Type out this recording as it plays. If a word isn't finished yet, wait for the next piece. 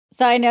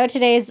So I know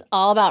today's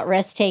all about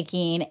risk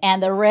taking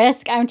and the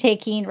risk I'm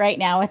taking right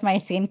now with my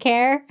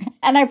skincare.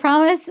 And I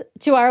promise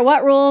to our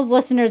What Rules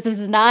listeners, this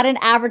is not an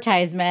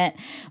advertisement,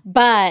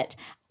 but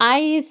I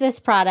use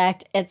this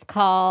product. It's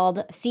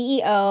called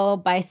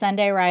CEO by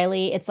Sunday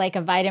Riley. It's like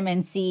a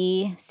vitamin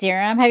C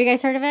serum. Have you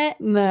guys heard of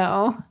it?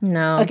 No.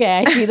 Okay,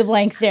 I see the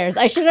blank stares.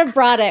 I should have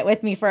brought it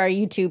with me for our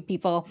YouTube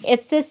people.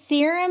 It's this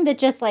serum that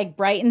just like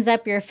brightens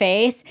up your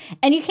face.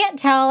 And you can't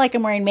tell like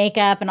I'm wearing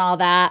makeup and all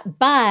that.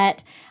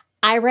 But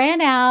I ran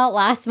out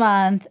last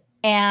month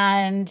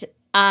and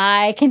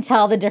I can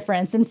tell the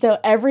difference. And so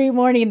every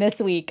morning this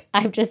week,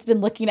 I've just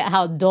been looking at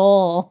how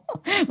dull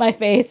my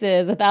face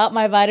is without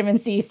my vitamin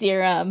C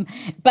serum.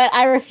 But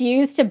I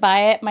refuse to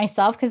buy it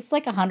myself because it's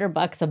like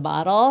 $100 a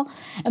bottle.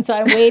 And so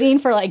I'm waiting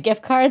for like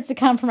gift cards to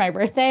come for my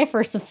birthday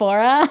for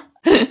Sephora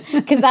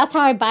because that's how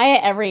I buy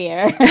it every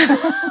year.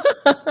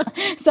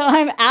 So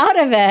I'm out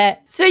of it.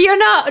 So you're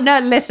not, no,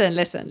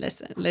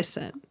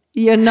 listen.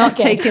 You're not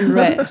taking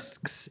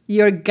risks.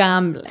 You're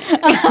gambling.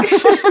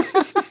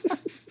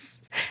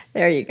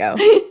 There you go.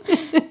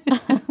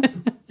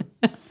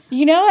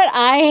 You know what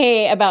I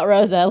hate about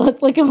Rosa?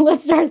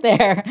 Let's start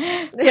there.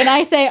 When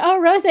I say,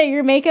 oh, Rosa,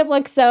 your makeup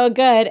looks so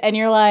good. And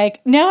you're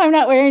like, no, I'm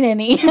not wearing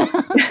any.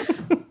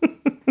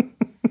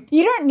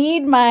 You don't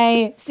need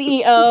my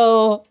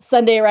CEO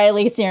Sunday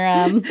Riley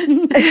serum.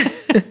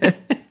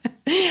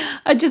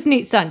 I just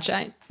need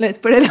sunshine. Let's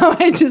put it that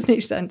way. I just need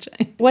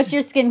sunshine. What's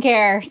your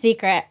skincare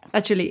secret?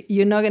 Actually,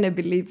 you're not going to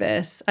believe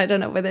this. I don't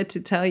know whether to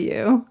tell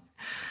you.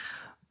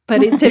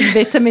 But it's a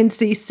vitamin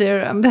C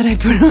serum that I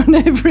put on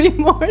every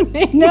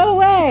morning. No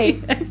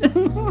way.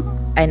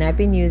 And I've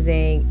been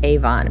using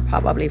Avon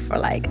probably for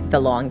like the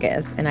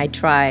longest. And I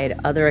tried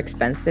other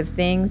expensive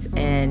things.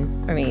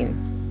 And I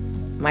mean,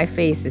 my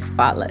face is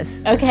spotless.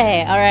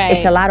 Okay, all right.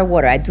 It's a lot of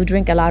water. I do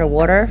drink a lot of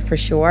water for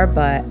sure.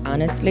 But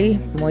honestly,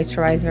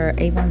 moisturizer,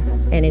 Avon.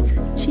 And it's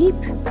cheap.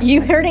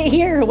 You heard it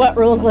here, What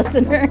Rules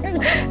listeners.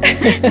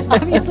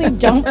 Obviously,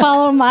 don't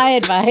follow my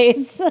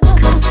advice.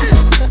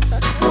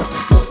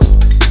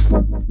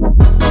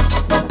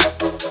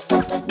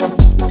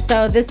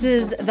 So this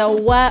is the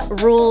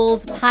What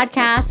Rules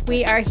podcast.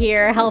 We are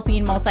here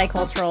helping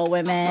multicultural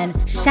women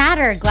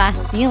shatter glass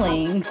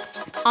ceilings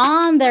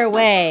on their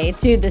way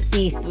to the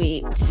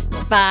C-suite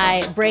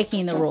by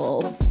breaking the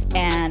rules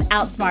and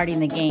outsmarting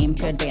the game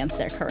to advance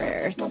their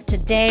careers.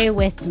 Today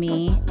with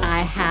me, I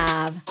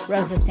have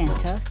Rosa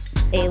Santos,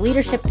 a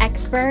leadership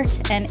expert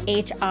and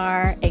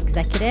HR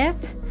executive.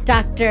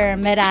 Dr.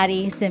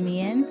 Merari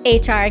Simeon,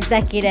 HR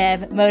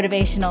executive,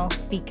 motivational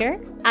speaker.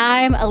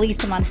 I'm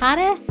Elisa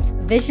Monjadas,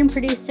 vision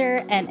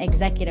producer and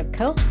executive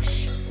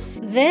coach.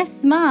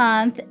 This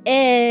month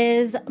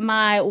is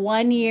my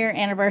 1-year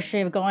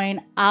anniversary of going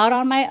out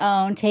on my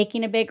own,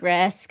 taking a big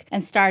risk,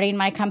 and starting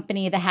my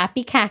company, The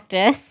Happy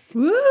Cactus.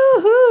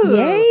 Woohoo!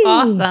 Yay!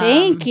 Awesome.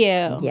 Thank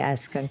you.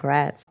 Yes,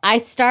 congrats. I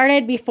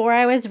started before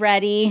I was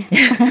ready,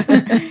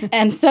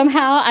 and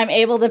somehow I'm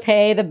able to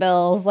pay the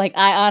bills. Like,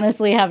 I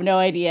honestly have no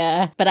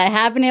idea, but I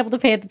have been able to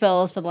pay the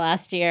bills for the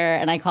last year,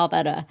 and I call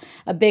that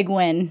a big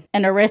win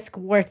and a risk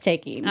worth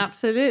taking.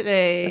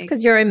 Absolutely. That's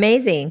because you're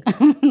amazing.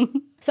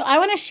 So I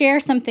want to share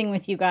something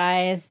with you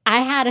guys.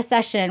 I had a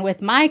session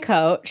with my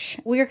coach.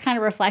 We were kind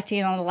of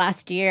reflecting on the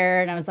last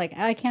year, and I was like,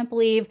 oh, I can't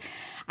believe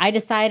I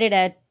decided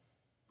to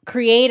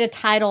create a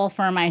title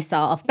for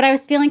myself. But I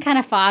was feeling kind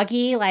of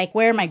foggy, like,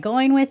 where am I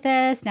going with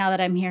this now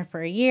that I'm here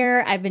for a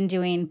year? I've been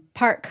doing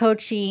part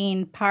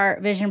coaching,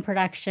 part vision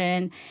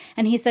production.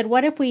 And he said,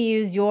 what if we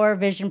use your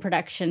vision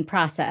production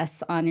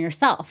process on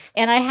yourself?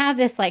 And I have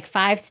this like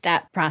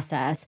 5-step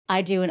process.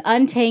 I do an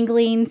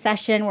untangling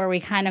session where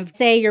we kind of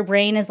say your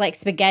brain is like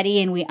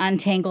spaghetti and we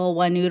untangle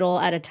one noodle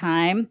at a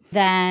time.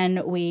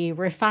 Then we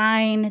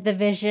refine the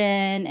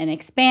vision and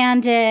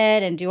expand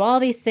it and do all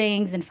these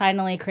things and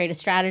finally create a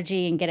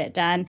strategy and get it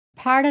done.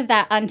 Part of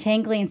that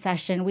untangling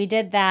session, we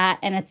did that,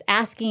 and it's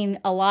asking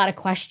a lot of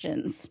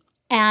questions.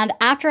 And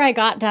after I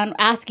got done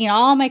asking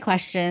all my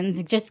questions,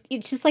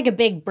 it's just like a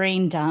big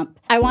brain dump.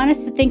 I want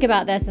us to think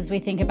about this as we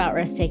think about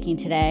risk-taking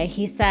today.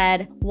 He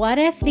said, what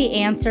if the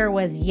answer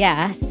was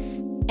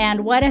yes?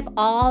 And what if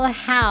all the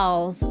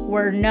hows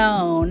were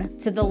known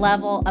to the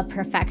level of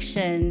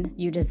perfection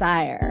you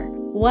desire?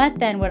 What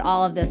then would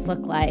all of this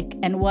look like?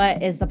 And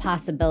what is the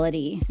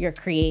possibility you're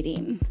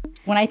creating?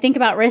 When I think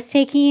about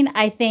risk-taking,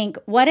 I think,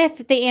 what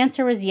if the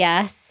answer was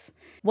yes?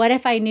 What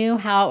if I knew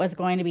how it was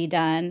going to be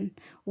done?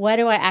 What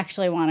do I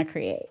actually want to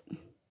create?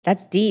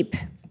 That's deep.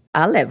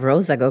 I'll let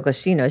Rosa go because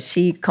she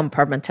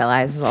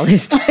compartmentalizes all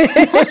these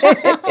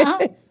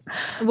things.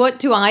 What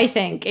do I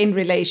think in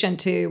relation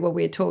to what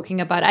we're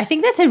talking about? I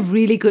think that's a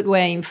really good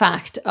way, in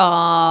fact,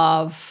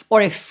 or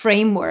a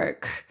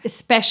framework,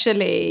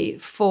 especially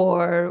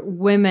for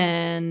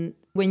women,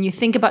 when you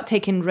think about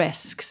taking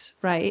risks,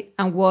 right?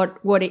 And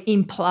what it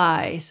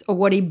implies or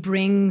what it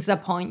brings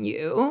upon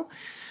you.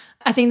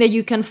 I think that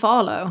you can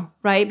follow,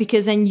 right?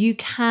 Because then you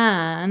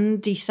can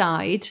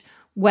decide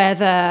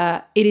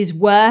whether it is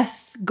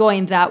worth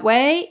going that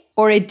way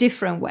or a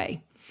different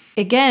way.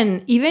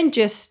 again, even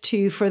just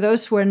for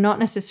those who are not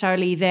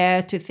necessarily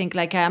there to think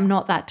like, I'm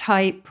not that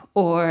type,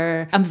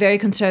 or I'm very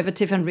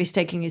conservative and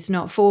risk-taking is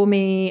not for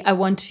me, I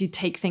want to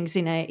take things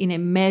in a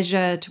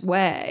measured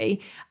way,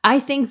 I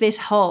think this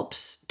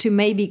helps to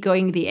maybe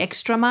going the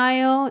extra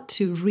mile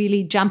to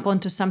really jump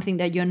onto something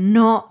that you're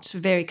not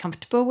very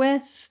comfortable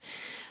with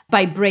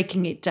by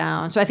breaking it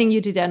down. So I think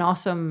you did an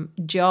awesome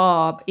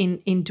job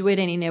in doing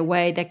it in a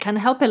way that can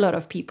help a lot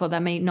of people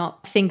that may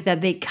not think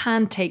that they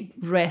can take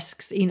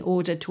risks in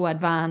order to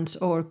advance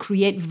or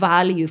create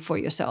value for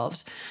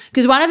yourselves.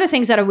 Because one of the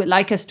things that I would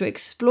like us to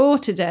explore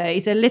today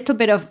is a little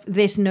bit of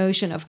this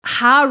notion of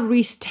how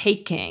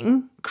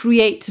risk-taking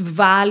creates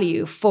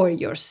value for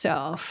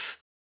yourself.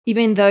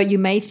 Even though you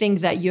may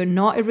think that you're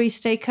not a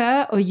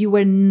risk-taker or you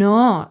were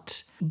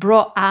not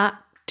brought up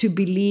to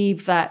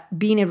believe that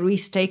being a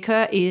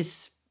risk-taker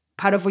is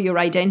part of your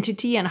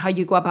identity and how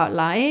you go about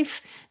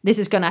life, this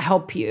is going to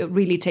help you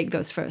really take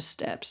those first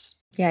steps.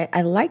 Yeah,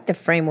 I like the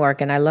framework,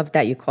 and I love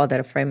that you call that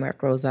a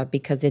framework, Rosa,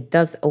 because it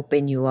does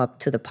open you up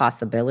to the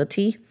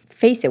possibility.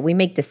 Face it, we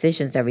make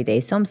decisions every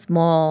day, some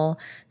small,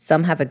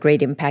 some have a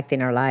great impact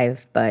in our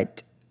life,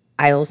 but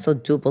I also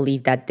do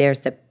believe that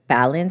there's a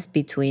balance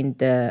between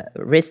the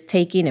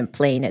risk-taking and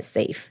playing it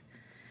safe.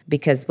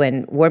 Because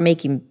when we're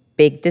making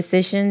big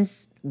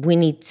decisions, we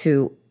need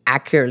to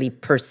accurately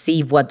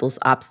perceive what those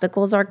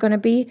obstacles are going to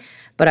be.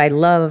 But I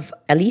love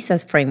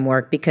Alisa's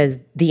framework because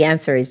the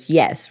answer is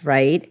yes,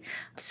 right?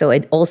 So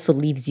it also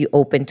leaves you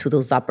open to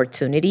those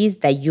opportunities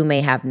that you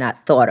may have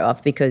not thought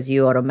of because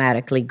you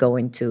automatically go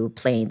into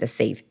playing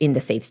in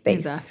the safe space.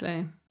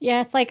 Exactly.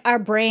 Yeah, it's like our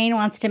brain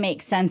wants to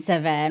make sense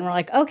of it. And we're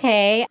like,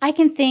 okay, I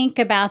can think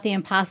about the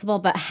impossible,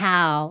 but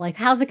how? Like,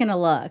 how's it going to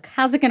look?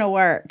 How's it going to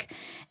work?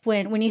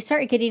 When you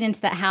start getting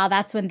into that how,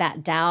 that's when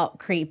that doubt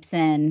creeps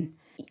in.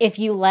 If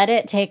you let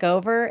it take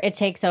over, it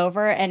takes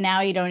over. And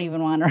now you don't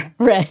even want to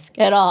risk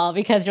at all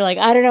because you're like,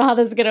 I don't know how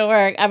this is going to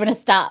work. I'm going to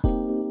stop.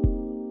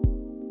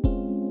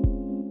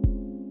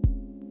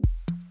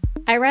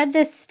 I read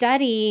this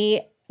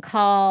study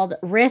called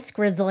Risk,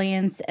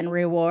 Resilience, and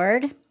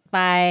Reward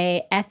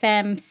by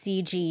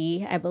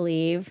FMCG, I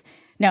believe.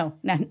 No,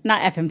 not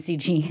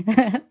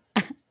FMCG.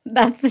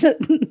 That's,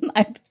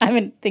 I'm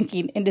in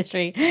thinking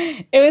industry.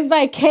 It was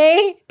by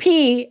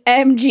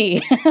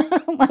KPMG.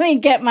 Let me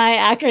get my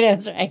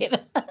acronyms right.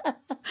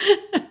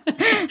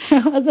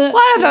 One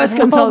of those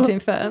consulting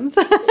firms.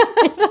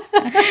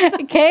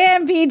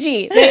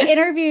 KPMG. They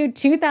interviewed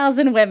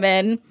 2,000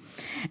 women.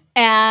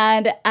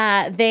 And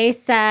they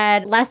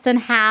said less than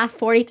half,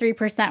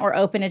 43%, were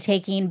open to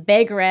taking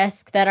big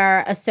risks that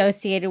are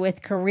associated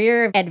with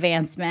career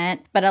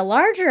advancement. But a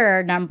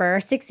larger number,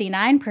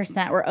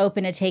 69%, were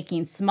open to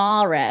taking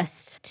small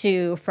risks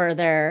to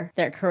further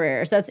their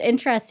career. So it's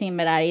interesting,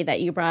 Merari,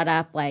 that you brought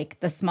up like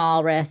the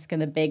small risk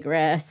and the big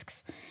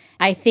risks.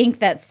 I think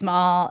that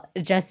small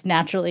just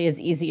naturally is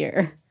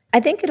easier. I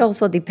think it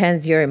also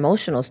depends your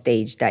emotional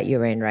stage that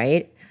you're in,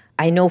 right?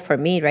 I know for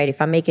me, right, if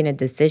I'm making a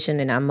decision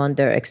and I'm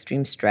under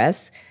extreme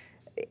stress,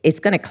 it's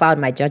going to cloud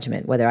my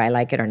judgment, whether I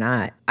like it or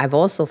not. I've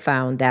also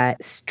found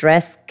that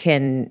stress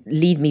can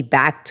lead me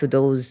back to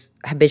those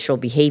habitual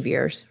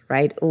behaviors,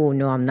 right? Oh,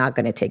 no, I'm not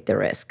going to take the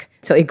risk.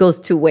 So it goes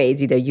two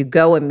ways. Either you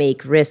go and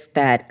make risks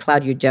that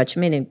cloud your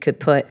judgment and could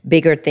put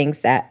bigger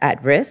things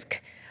at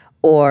risk,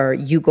 or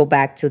you go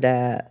back to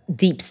the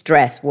deep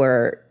stress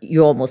where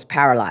you're almost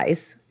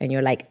paralyzed and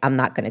you're like, I'm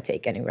not going to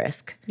take any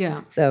risk.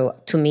 Yeah. So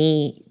to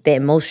me, the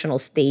emotional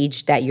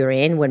stage that you're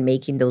in when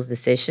making those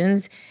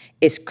decisions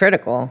is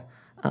critical.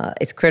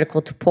 It's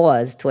critical to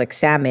pause, to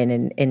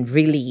examine and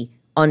really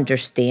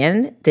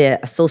understand the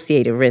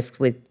associated risk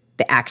with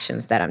the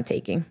actions that I'm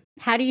taking.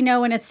 How do you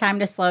know when it's time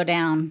to slow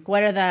down?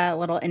 What are the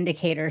little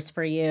indicators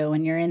for you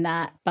when you're in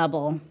that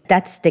bubble?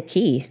 That's the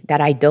key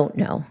that I don't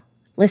know.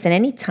 Listen,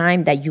 any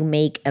time that you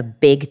make a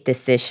big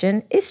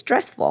decision is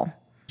stressful.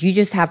 You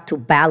just have to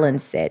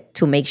balance it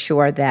to make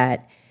sure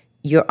that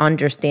you're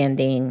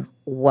understanding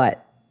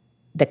what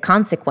the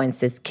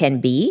consequences can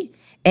be.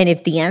 And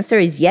if the answer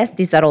is yes,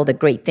 these are all the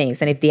great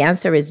things. And if the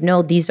answer is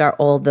no, these are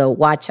all the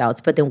watch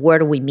outs. But then where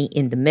do we meet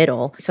in the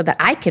middle so that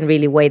I can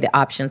really weigh the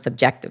options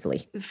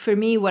objectively? For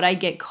me, what I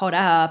get caught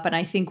up, and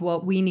I think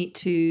what we need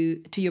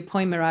to your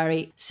point,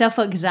 Merari,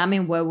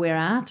 self-examine where we're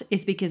at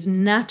is because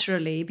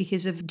naturally,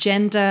 because of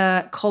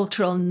gender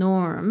cultural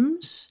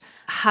norms,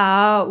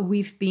 how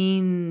we've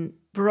been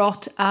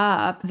brought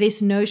up,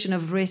 this notion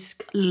of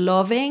risk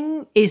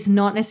loving is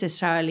not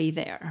necessarily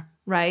there.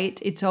 Right?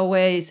 It's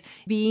always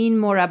being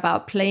more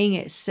about playing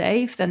it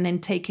safe than then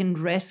taking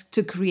risk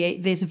to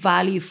create this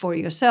value for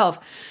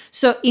yourself.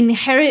 So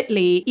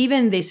inherently,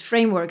 even these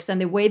frameworks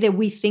and the way that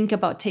we think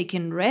about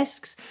taking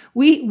risks,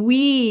 we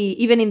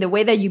even in the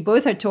way that you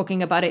both are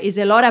talking about it, is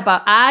a lot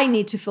about, I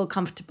need to feel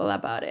comfortable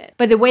about it.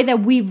 But the way that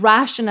we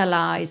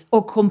rationalize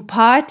or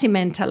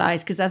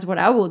compartmentalize, because that's what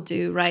I will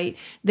do, right?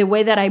 The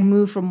way that I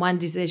move from one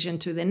decision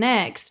to the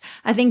next,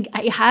 I think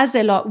it has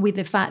a lot with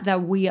the fact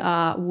that we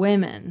are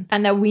women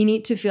and that we need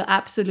need to feel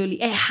absolutely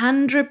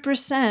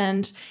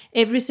 100%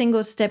 every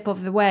single step of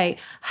the way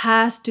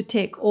has to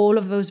tick all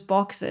of those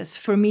boxes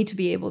for me to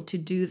be able to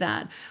do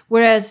that.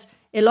 Whereas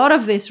a lot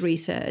of this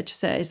research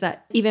says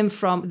that even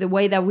from the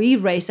way that we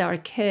raise our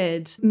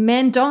kids,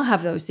 men don't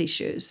have those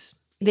issues.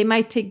 They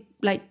might take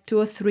like 2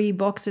 or 3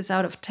 boxes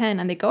out of 10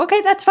 and they go,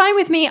 okay, that's fine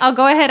with me. I'll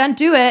go ahead and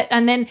do it.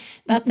 And then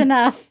that's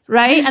enough.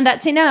 Right? And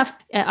that's enough.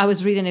 I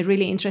was reading a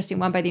really interesting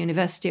one by the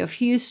University of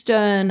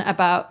Houston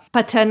about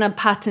paternal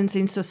patterns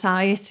in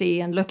society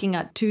and looking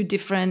at 2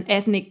 different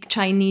ethnic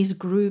Chinese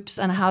groups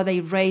and how they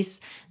raise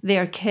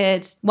their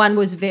kids. One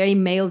was very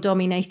male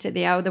dominated.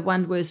 The other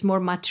one was more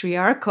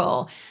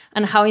matriarchal.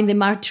 And how in the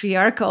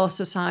matriarchal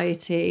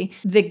society,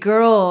 the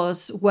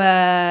girls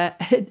were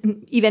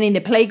even in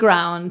the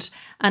playground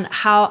and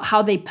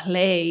how they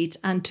played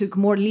and took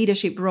more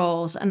leadership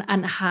roles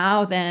and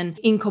how then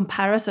in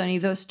comparison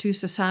in those 2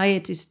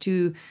 societies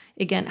to,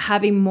 again,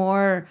 having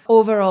more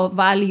overall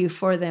value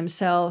for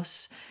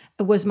themselves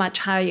was much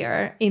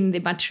higher in the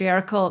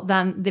matriarchal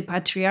than the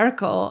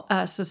patriarchal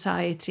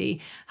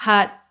society,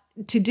 had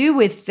to do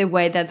with the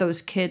way that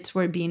those kids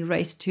were being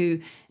raised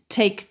to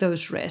take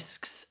those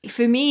risks.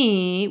 For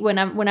me, when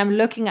I'm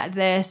looking at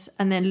this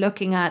and then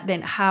looking at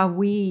then how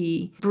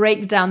we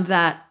break down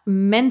that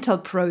mental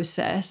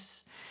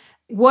process,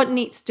 what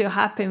needs to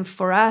happen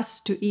for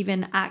us to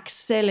even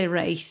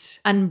accelerate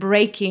and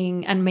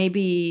breaking and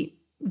maybe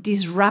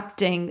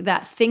disrupting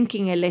that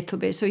thinking a little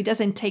bit so it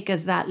doesn't take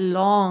us that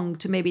long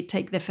to maybe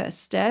take the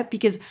first step?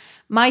 Because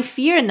my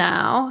fear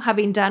now,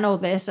 having done all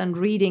this and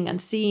reading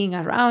and seeing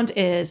around,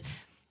 is,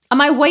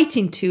 am I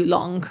waiting too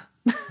long?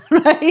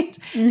 Right?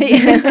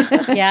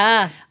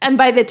 Yeah. And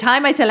by the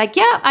time I said like,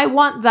 yeah, I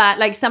want that,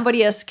 like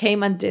somebody else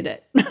came and did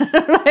it.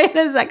 Right?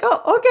 And it's like,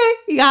 oh,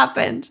 okay, it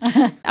happened.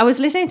 I was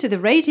listening to the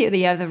radio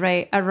the other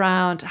day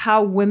around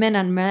how women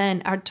and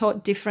men are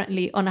taught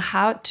differently on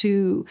how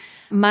to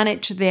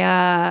manage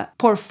their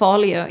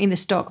portfolio in the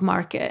stock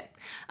market,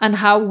 and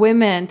how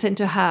women tend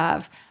to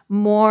have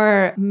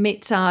more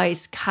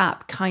mid-size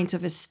cap kinds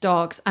of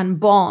stocks and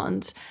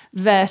bonds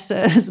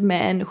versus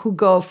men who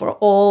go for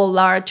all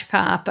large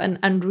cap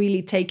and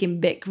really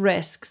taking big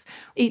risks.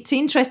 It's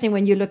interesting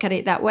when you look at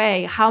it that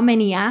way, how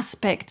many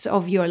aspects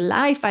of your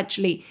life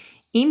actually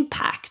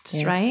impacts,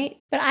 yes. Right?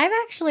 But I've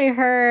actually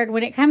heard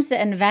when it comes to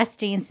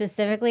investing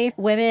specifically,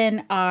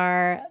 women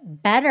are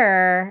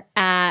better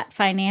at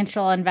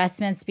financial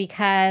investments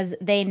because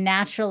they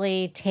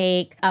naturally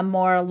take a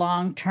more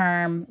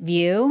long-term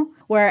view,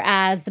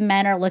 whereas the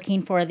men are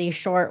looking for these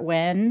short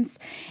wins.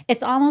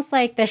 It's almost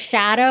like the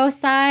shadow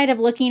side of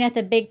looking at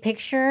the big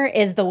picture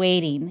is the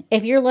waiting.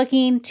 If you're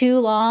looking too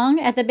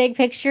long at the big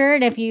picture,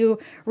 and if you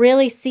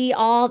really see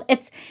all,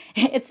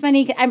 it's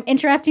funny. I'm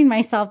interrupting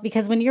myself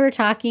because when you were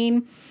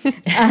talking,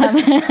 I'm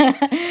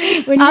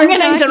going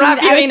to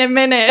interrupt you in a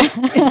minute.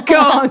 Go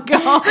on.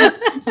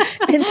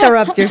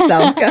 Interrupt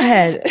yourself. Go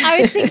ahead.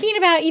 I was thinking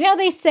about,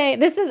 they say,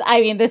 this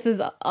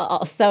is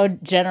so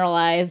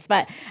generalized,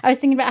 but I was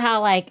thinking about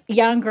how like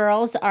young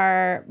girls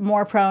are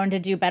more prone to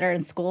do better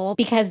in school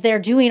because they're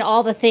doing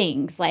all the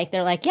things. Like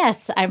they're like,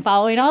 yes, I'm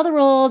following all the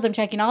rules. I'm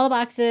checking all the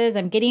boxes.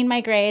 I'm getting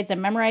my grades.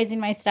 I'm memorizing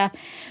my stuff.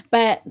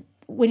 But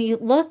when you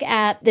look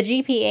at the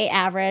GPA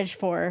average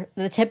for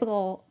the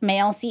typical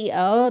male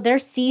CEO, they're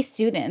C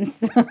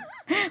students.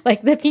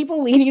 Like the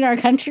people leading our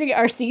country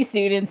are C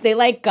students. They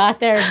like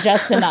got there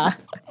just enough.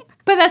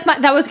 But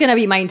that was going to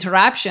be my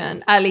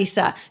interruption,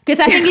 Alisa, because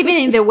I think even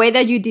in the way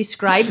that you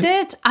described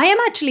it, I am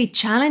actually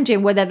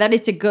challenging whether that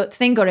is a good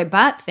thing or a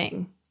bad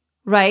thing,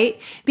 right?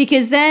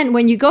 Because then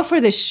when you go for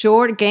the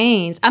short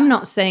gains, I'm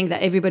not saying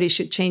that everybody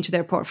should change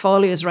their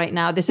portfolios right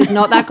now. This is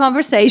not that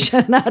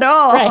conversation at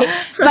all. Right.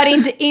 But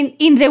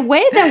in the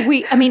way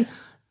that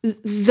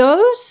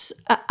those,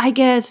 I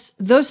guess,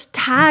 those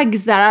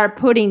tags that are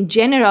put in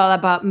general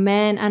about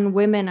men and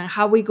women and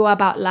how we go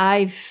about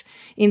life,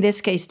 in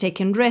this case,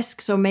 taking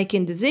risks or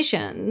making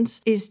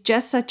decisions, is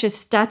just such a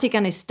static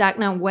and a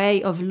stagnant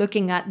way of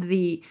looking at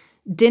the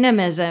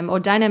dynamism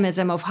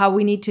of how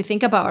we need to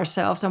think about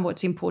ourselves and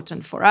what's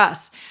important for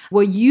us.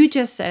 What you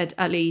just said,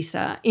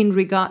 Alisa, in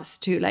regards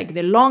to like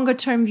the longer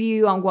term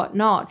view and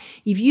whatnot,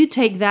 if you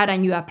take that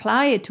and you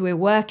apply it to a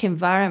work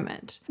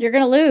environment, you're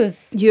going to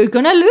lose. You're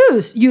going to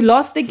lose. You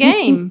lost the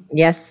game.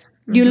 Yes.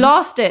 You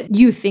lost it.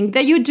 You think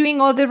that you're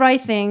doing all the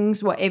right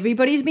things, what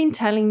everybody's been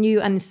telling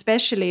you, and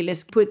especially,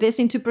 let's put this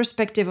into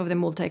perspective of the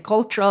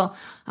multicultural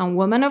and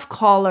women of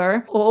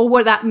color, or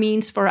what that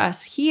means for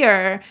us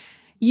here.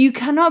 You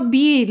cannot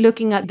be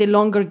looking at the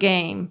longer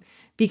game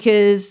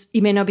because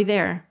it may not be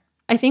there.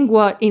 I think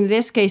what, in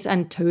this case,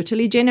 I'm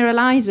totally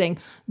generalizing,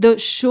 the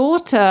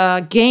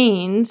shorter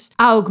gains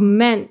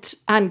augment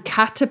and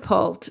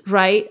catapult,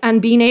 right?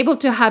 And being able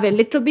to have a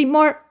little bit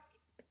more,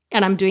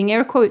 and I'm doing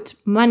air quotes,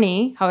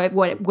 money,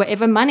 however,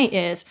 whatever money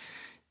is,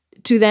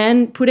 to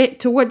then put it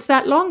towards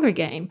that longer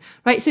game,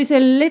 right? So it's a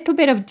little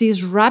bit of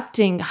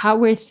disrupting how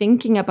we're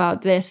thinking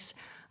about this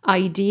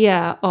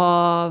idea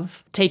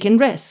of taking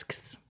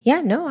risks.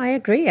 Yeah, no, I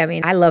agree. I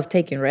mean, I love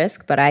taking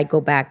risks, but I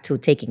go back to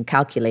taking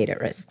calculated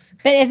risks.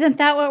 But isn't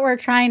that what we're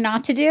trying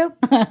not to do?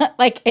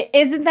 Like,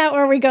 isn't that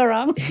where we go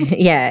wrong?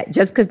 Yeah,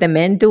 just because the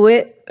men do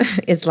it,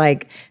 it's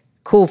like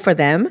cool for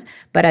them.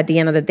 But at the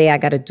end of the day, I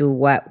got to do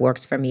what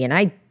works for me. And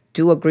I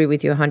do agree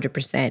with you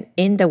 100%.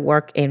 In the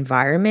work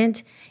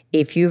environment,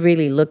 if you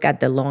really look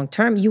at the long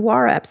term, you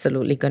are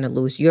absolutely going to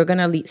lose. You're going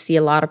to see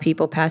a lot of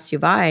people pass you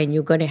by, and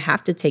you're going to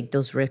have to take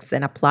those risks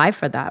and apply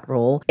for that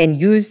role and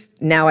use,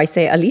 now I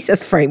say,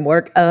 Alisa's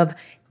framework of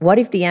what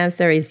if the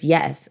answer is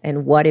yes,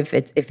 and what if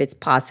it's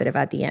positive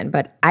at the end.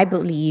 But I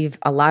believe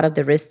a lot of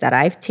the risks that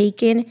I've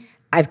taken,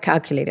 I've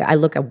calculated. I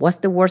look at what's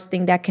the worst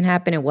thing that can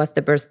happen and what's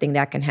the best thing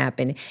that can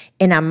happen.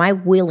 And am I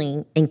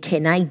willing, and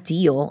can I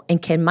deal,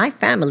 and can my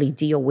family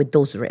deal with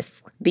those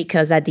risks?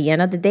 Because at the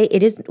end of the day,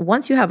 it is,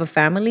 once you have a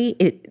family,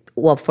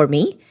 well, for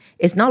me,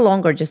 it's no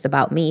longer just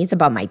about me, it's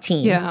about my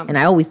team. Yeah. And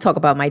I always talk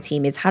about my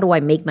team is how do I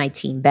make my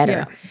team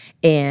better?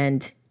 Yeah.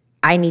 And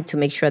I need to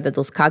make sure that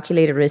those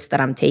calculated risks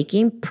that I'm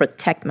taking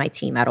protect my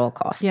team at all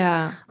costs.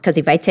 Yeah. Because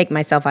if I take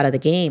myself out of the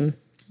game,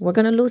 we're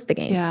going to lose the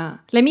game. Yeah.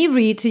 Let me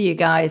read to you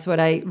guys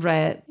what I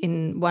read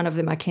in one of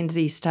the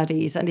McKinsey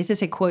studies. And this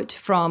is a quote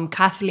from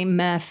Kathleen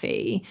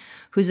Murphy,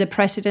 who's the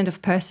president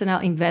of personal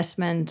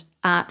investment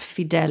at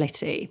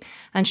Fidelity.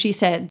 And she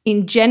said,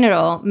 in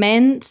general,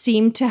 men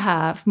seem to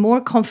have more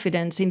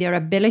confidence in their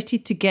ability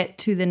to get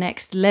to the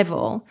next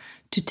level,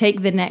 to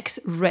take the next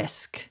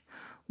risk.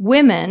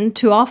 Women,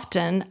 too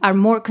often, are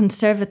more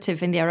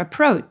conservative in their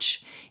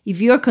approach. If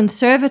you're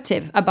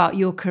conservative about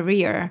your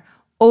career,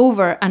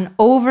 over and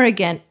over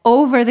again,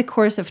 over the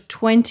course of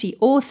 20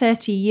 or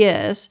 30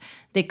 years,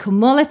 the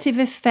cumulative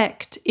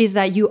effect is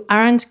that you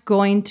aren't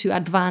going to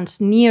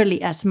advance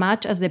nearly as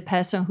much as the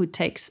person who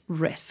takes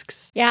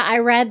risks. Yeah, I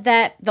read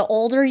that the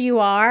older you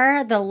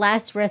are, the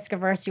less risk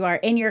averse you are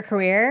in your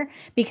career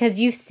because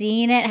you've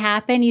seen it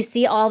happen. You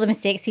see all the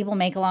mistakes people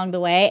make along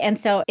the way. And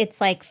so it's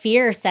like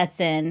fear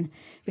sets in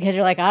because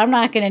you're like, I'm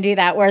not going to do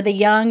that. Where the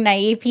young,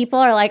 naive people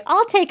are like,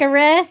 I'll take a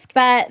risk,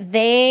 but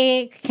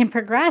they can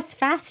progress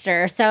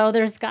faster. So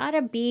there's got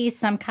to be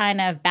some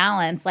kind of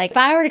balance. Like if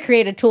I were to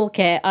create a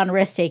toolkit on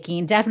risk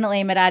taking,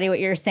 definitely, Medadi, what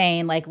you're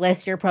saying, like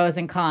list your pros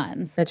and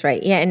cons. That's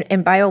right. Yeah.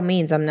 And by all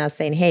means, I'm not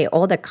saying, hey,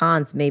 all the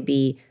cons may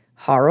be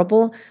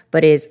horrible,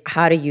 but is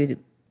how do you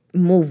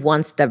move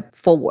one step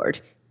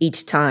forward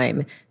each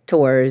time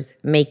towards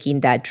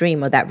making that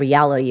dream or that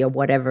reality or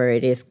whatever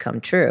it is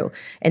come true.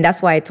 And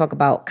that's why I talk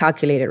about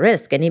calculated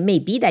risk. And it may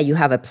be that you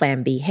have a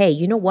plan B. Hey,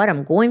 you know what?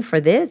 I'm going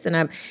for this.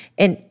 And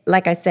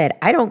like I said,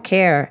 I don't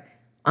care.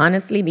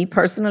 Honestly, me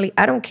personally,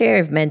 I don't care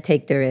if men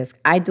take the risk.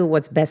 I do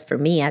what's best for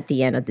me at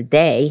the end of the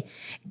day.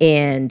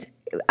 And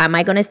am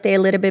I going to stay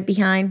a little bit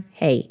behind?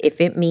 Hey,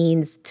 if it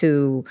means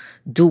to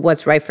do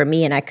what's right for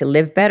me and I could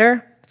live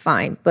better,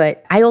 fine.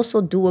 But I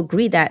also do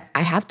agree that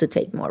I have to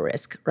take more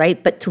risk,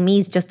 right? But to me,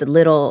 it's just a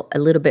little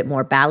bit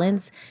more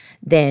balance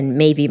than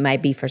maybe it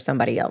might be for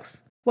somebody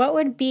else. What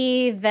would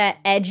be the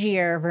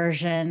edgier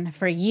version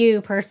for you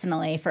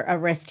personally for a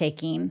risk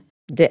taking?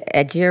 The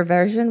edgier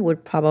version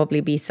would probably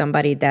be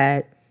somebody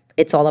that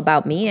it's all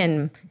about me.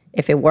 And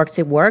if it works,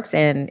 it works.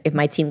 And if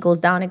my team goes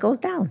down, it goes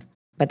down.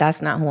 But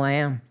that's not who I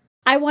am.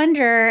 I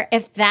wonder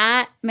if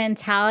that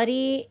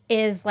mentality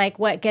is like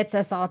what gets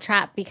us all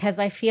trapped, because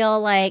I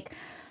feel like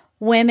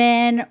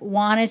women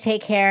want to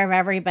take care of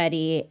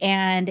everybody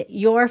and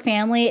your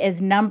family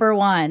is number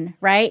one,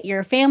 right?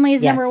 Your family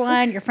is number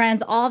one, your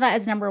friends, all that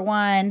is number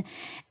one.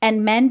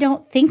 And men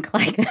don't think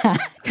like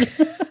that.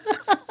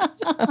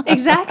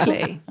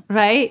 Exactly,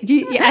 right?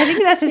 I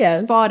think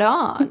that's spot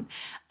on.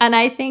 And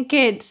I think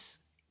it's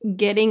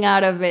getting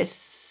out of a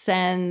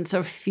sense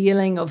or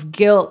feeling of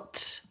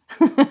guilt,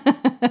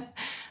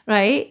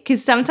 right?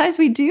 Because sometimes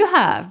we do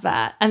have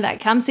that, and that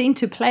comes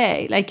into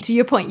play. Like to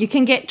your point, you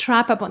can get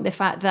trapped up on the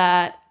fact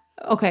that,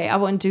 okay, I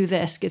won't do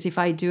this because if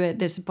I do it,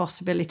 there's a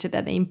possibility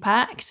that the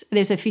impact,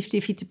 there's a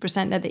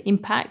 50% that the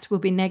impact will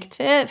be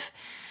negative.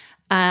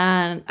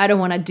 And I don't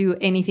want to do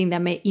anything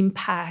that may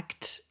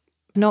impact,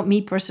 not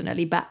me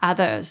personally, but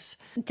others.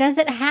 Does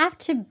it have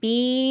to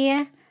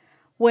be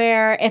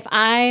where if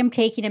I'm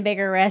taking a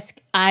bigger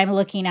risk, I'm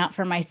looking out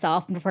for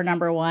myself and for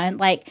number one?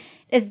 Like,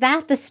 is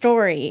that the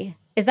story?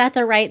 Is that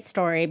the right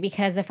story?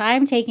 Because if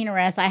I'm taking a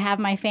risk, I have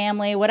my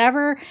family,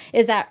 whatever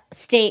is at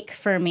stake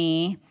for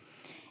me,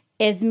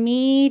 is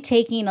me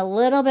taking a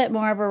little bit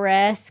more of a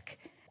risk,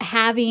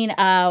 having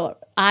a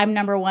I'm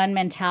number one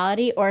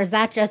mentality, or is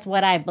that just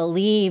what I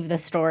believe the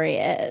story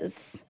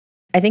is?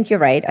 I think you're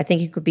right. I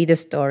think it could be the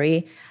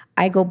story.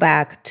 I go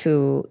back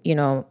to,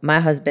 my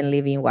husband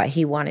leaving what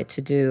he wanted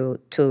to do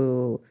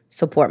to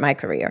support my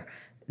career.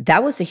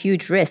 That was a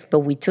huge risk, but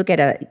we took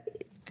it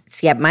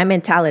my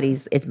mentality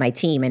is my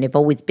team, and it's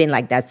always been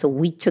like that. So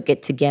we took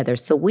it together.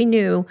 So we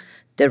knew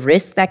the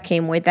risks that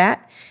came with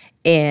that,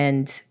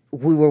 and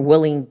we were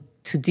willing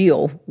to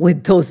deal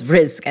with those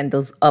risks and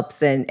those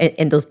ups and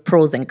those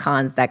pros and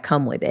cons that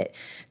come with it.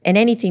 And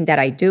anything that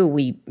I do,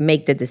 we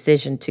make the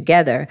decision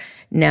together.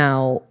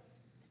 Now,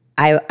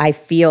 I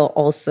feel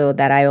also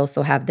that I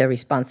also have the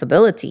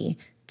responsibility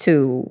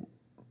to,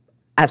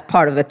 as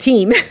part of a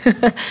team,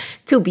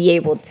 to be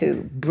able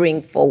to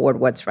bring forward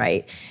what's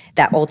right,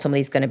 that ultimately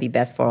is going to be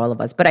best for all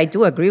of us. But I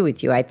do agree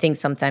with you. I think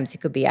sometimes it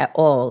could be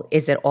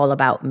is it all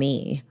about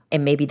me?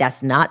 And maybe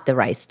that's not the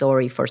right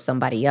story for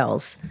somebody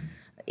else.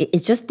 It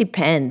just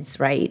depends,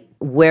 right?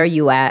 Where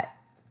you at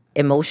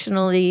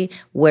emotionally,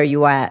 where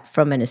you at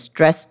from a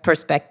stress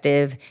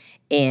perspective,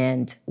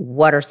 and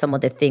what are some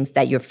of the things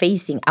that you're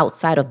facing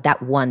outside of that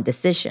one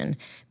decision.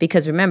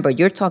 Because remember,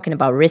 you're talking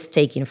about risk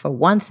taking for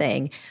one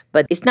thing,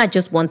 but it's not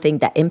just one thing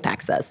that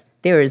impacts us.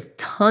 There is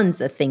tons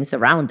of things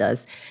around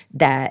us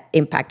that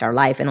impact our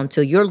life. And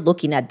until you're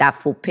looking at that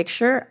full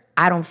picture,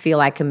 I don't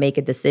feel I can make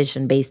a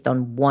decision based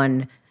on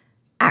one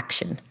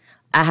action.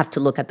 I have to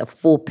look at the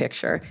full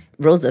picture.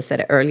 Rosa said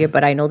it earlier,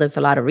 but I know there's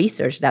a lot of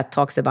research that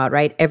talks about,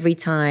 right? Every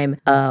time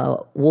a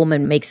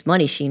woman makes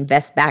money, she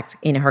invests back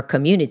in her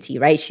community,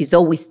 right? She's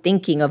always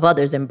thinking of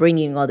others and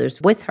bringing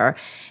others with her.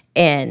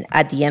 And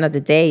at the end of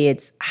the day,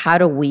 it's how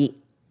do we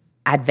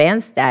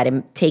advance that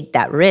and take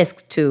that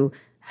risk to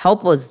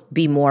help us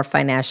be more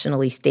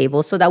financially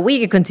stable so that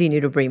we can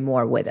continue to bring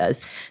more with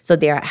us. So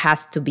there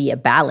has to be a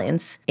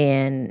balance,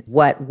 and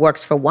what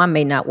works for one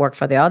may not work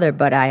for the other,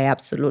 but I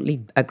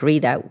absolutely agree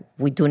that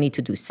we do need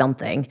to do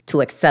something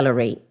to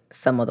accelerate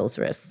some of those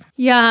risks.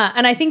 Yeah,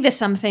 and I think there's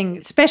something,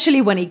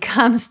 especially when it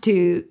comes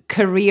to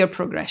career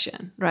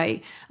progression,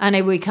 right? And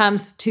when it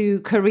comes to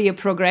career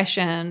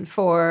progression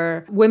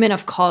for women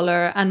of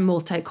color and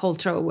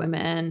multicultural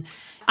women,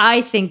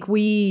 I think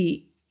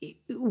we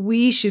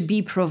should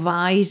be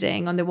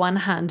providing, on the one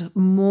hand,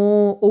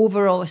 more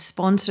overall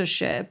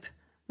sponsorship,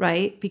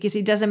 right? Because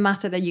it doesn't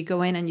matter that you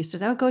go in and you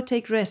say, go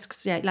take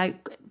risks. Yeah,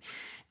 like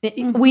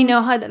we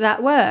know how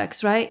that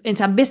works, right? In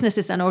some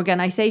businesses and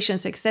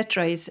organizations,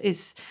 etc.,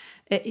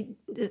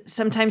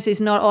 sometimes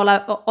it's not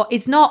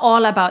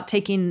all about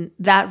taking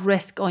that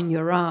risk on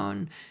your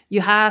own.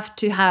 You have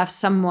to have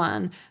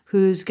someone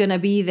who's going to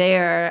be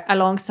there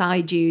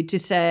alongside you to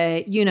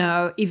say,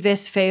 if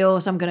this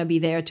fails, I'm going to be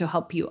there to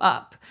help you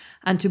up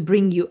and to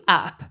bring you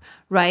up,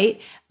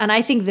 right? And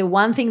I think the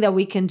one thing that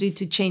we can do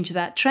to change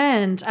that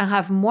trend and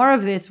have more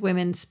of these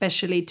women,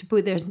 especially, to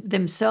put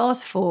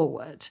themselves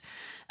forward,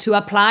 to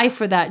apply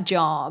for that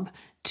job,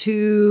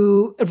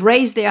 to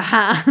raise their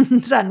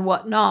hands and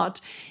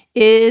whatnot,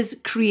 is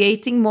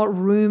creating more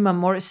room and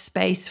more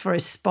space for a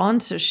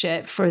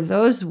sponsorship for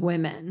those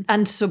women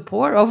and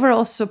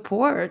overall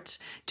support,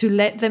 to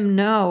let them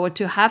know,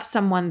 to have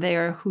someone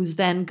there who's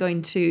then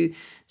going to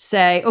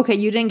say, okay,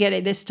 you didn't get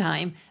it this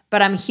time,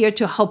 but I'm here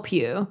to help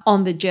you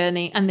on the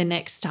journey and the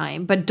next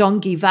time, but don't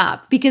give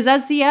up. Because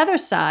that's the other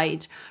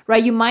side,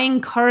 right? You might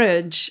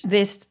encourage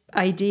this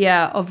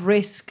idea of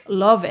risk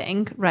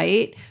loving,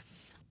 right?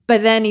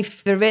 But then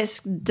if the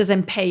risk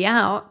doesn't pay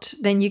out,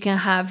 then you can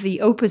have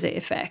the opposite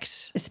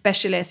effects,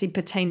 especially as it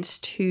pertains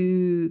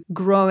to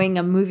growing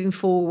and moving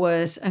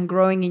forward and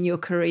growing in your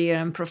career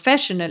and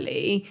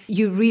professionally.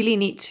 You really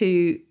need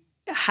to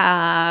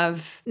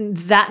have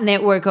that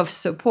network of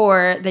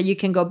support that you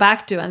can go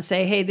back to and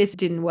say, hey, this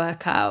didn't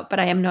work out, but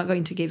I am not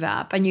going to give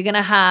up. And you're going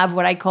to have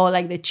what I call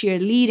like the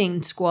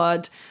cheerleading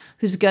squad,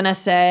 who's going to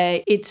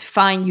say, it's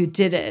fine, you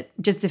did it.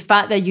 Just the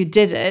fact that you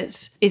did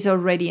it is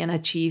already an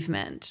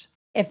achievement.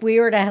 If we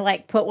were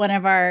to put one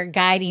of our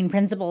guiding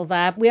principles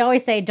up, we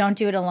always say don't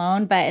do it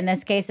alone, but in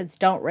this case, it's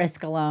don't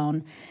risk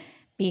alone.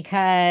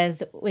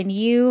 Because when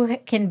you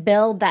can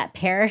build that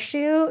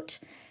parachute,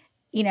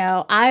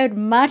 I would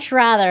much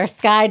rather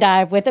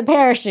skydive with a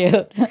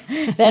parachute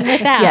than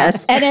without.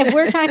 Yes. And if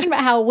we're talking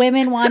about how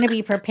women want to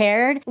be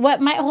prepared, what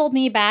might hold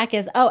me back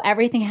is,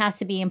 everything has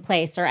to be in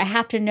place, or I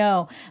have to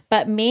know.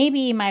 But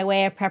maybe my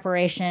way of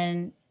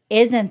preparation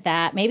isn't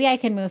that. Maybe I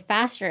can move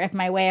faster if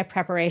my way of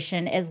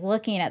preparation is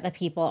looking at the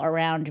people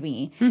around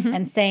me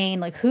and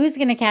saying, who's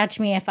going to catch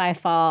me if I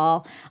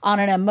fall, on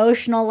an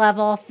emotional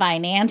level,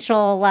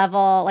 financial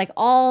level,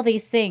 all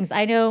these things.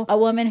 I know a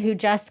woman who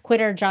just quit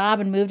her job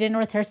and moved in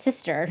with her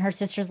sister, and her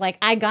sister's like,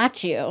 I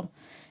got you.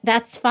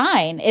 That's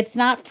fine. It's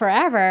not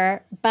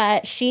forever,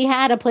 but she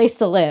had a place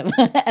to live,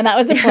 and that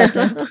was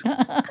important.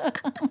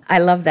 I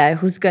love that.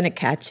 Who's going to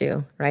catch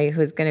you, right?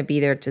 Who's going to be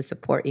there to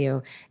support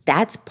you?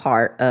 That's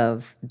part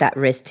of that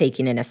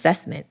risk-taking and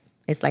assessment.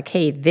 It's like,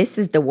 hey, this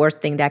is the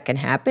worst thing that can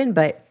happen,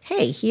 but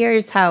hey,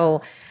 here's how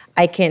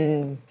I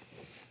can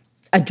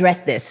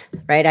address this,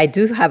 right? I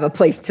do have a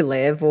place to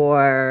live,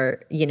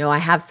 or, I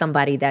have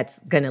somebody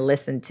that's going to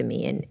listen to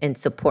me and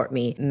support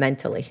me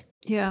mentally.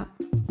 Yeah.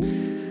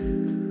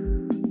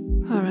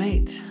 All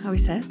right. Are we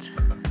set?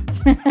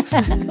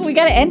 We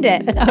got to end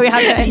it. Oh, we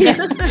have to end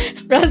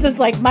it. Rose is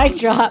like, mic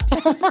drop.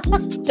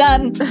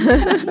 Done.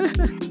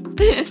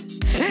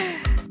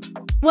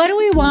 What do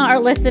we want our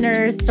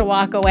listeners to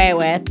walk away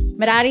with?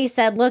 Merari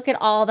said, look at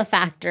all the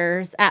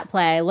factors at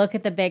play. Look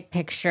at the big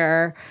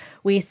picture.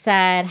 We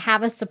said,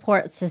 have a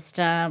support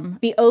system.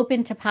 Be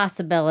open to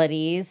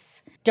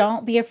possibilities.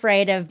 Don't be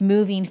afraid of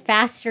moving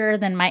faster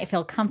than might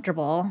feel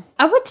comfortable.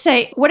 I would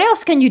say, what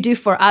else can you do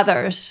for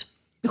others?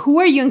 Who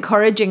are you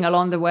encouraging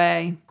along the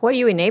way? Who are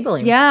you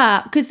enabling?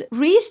 Yeah, because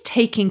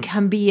risk-taking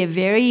can be a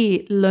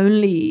very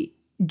lonely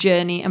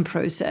journey and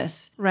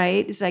process,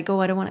 right? It's like,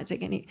 I don't want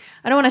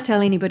to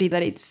tell anybody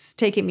that it's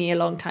taken me a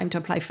long time to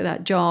apply for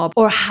that job,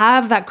 or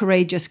have that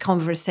courageous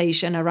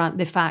conversation around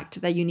the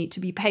fact that you need to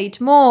be paid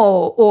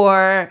more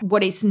or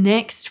what is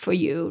next for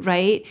you,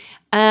 right?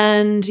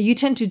 And you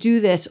tend to do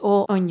this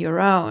all on your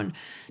own.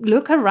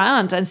 Look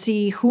around and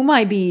see who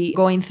might be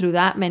going through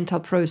that mental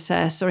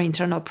process or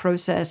internal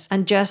process,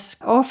 and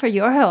just offer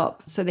your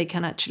help so they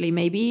can actually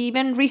maybe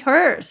even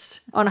rehearse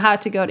on how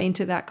to go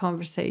into that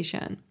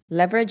conversation.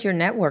 Leverage your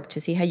network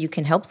to see how you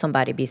can help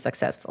somebody be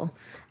successful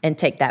and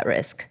take that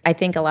risk. I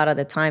think a lot of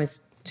the times,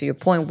 to your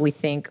point, we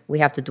think we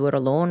have to do it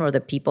alone or the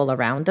people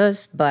around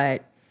us.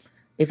 But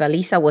if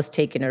Alisa was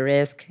taking a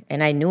risk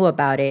and I knew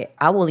about it,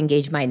 I will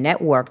engage my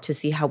network to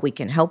see how we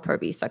can help her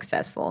be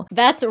successful.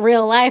 That's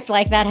real life.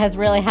 Like, that has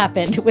really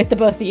happened with the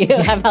both of you.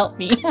 Have helped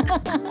me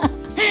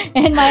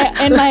in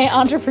my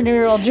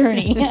entrepreneurial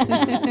journey.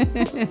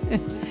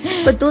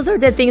 But those are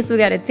the things we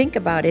got to think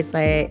about. It's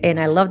like, and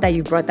I love that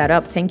you brought that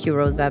up. Thank you,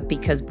 Rosa,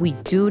 because we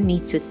do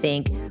need to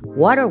think,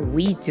 what are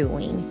we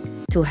doing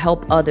to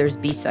help others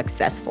be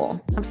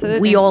successful?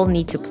 Absolutely. We all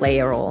need to play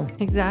a role.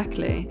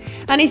 Exactly.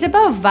 And it's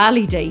about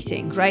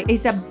validating, right?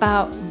 It's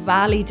about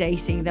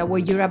validating that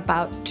what you're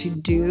about to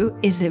do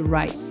is the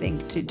right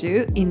thing to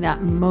do in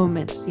that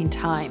moment in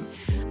time.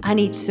 And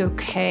it's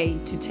okay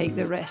to take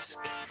the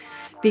risk.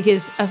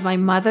 Because as my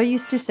mother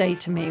used to say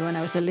to me when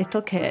I was a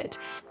little kid,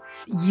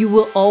 you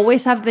will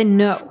always have the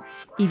no.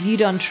 If you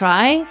don't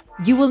try,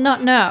 you will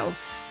not know.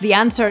 The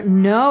answer,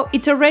 no,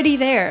 it's already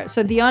there.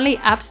 So the only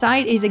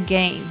upside is a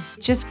gain.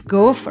 Just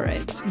go for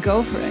it.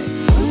 Go for it.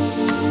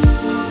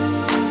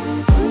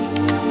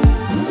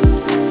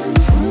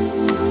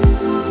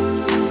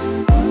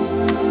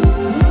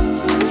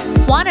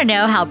 Want to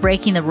know how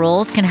breaking the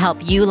rules can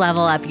help you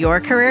level up your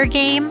career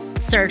game?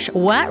 Search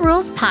What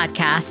Rules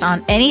Podcast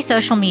on any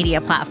social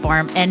media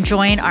platform and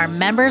join our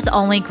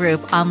members-only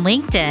group on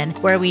LinkedIn,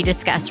 where we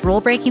discuss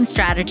rule-breaking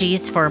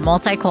strategies for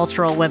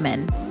multicultural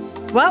women.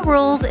 What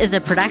Rules is a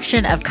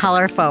production of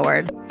Color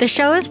Forward. The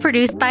show is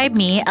produced by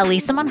me,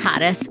 Alisa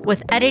Monjadas,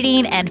 with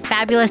editing and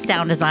fabulous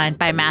sound design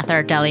by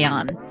Mathar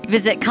Delion.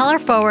 Visit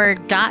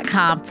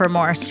colorforward.com for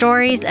more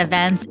stories,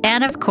 events,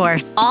 and of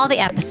course, all the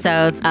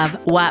episodes of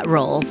What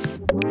Rules.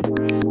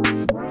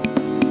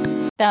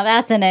 Now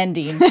that's an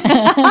ending.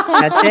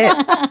 That's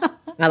it.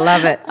 I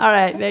love it. All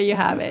right, there you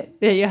have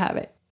it. There you have it.